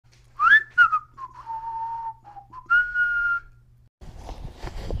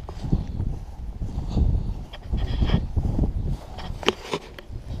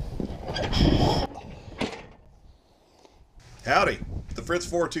Howdy, the Fritz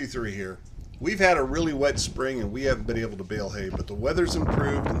 423 here. We've had a really wet spring and we haven't been able to bale hay, but the weather's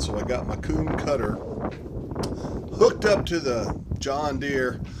improved, and so I got my Kuhn cutter hooked up to the John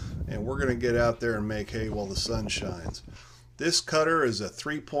Deere, and we're going to get out there and make hay while the sun shines. This cutter is a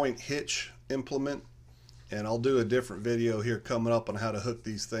 3-point hitch implement, and I'll do a different video here coming up on how to hook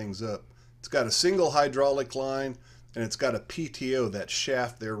these things up. It's got a single hydraulic line, and it's got a PTO. That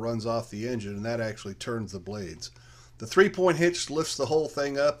shaft there runs off the engine, and that actually turns the blades. The 3-point hitch lifts the whole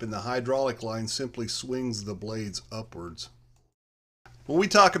thing up, and the hydraulic line simply swings the blades upwards. When we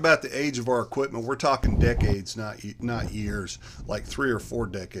talk about the age of our equipment, we're talking decades, not years, like 3 or 4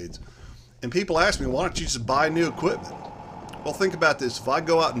 decades. And people ask me, why don't you just buy new equipment? Well, think about this. If I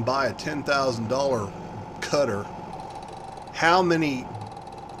go out and buy a $10,000 cutter, how many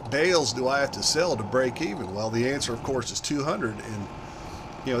bales do I have to sell to break even? Well, the answer, of course, is 200, and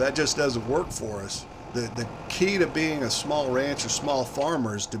that just doesn't work for us. The key to being a small rancher, small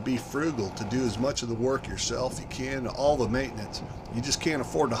farmer, is to be frugal, to do as much of the work yourself you can, all the maintenance. You just can't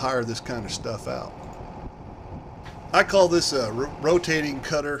afford to hire this kind of stuff out. I call this a rotating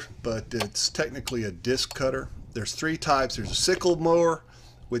cutter, but it's technically a disc cutter. There's 3 types. There's a sickle mower,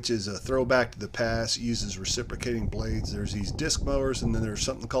 which is a throwback to the past. It uses reciprocating blades. There's these disc mowers, and then there's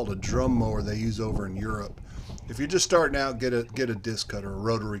something called a drum mower they use over in Europe. If you're just starting out, get a disc cutter, a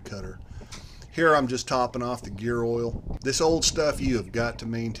rotary cutter. Here I'm just topping off the gear oil. This old stuff, you have got to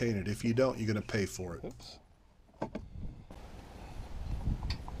maintain it. If you don't, you're going to pay for it. Oops.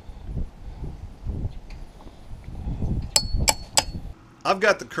 I've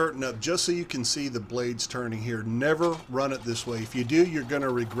got the curtain up just so you can see the blades turning here. Never run it this way. If you do, you're going to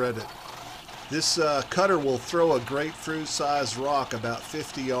regret it. This cutter will throw a grapefruit-sized rock about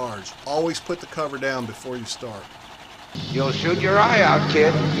 50 yards. Always put the cover down before you start. You'll shoot your eye out,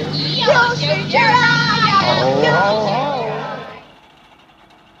 kid. You'll shoot your eye out. Ho, ho, ho.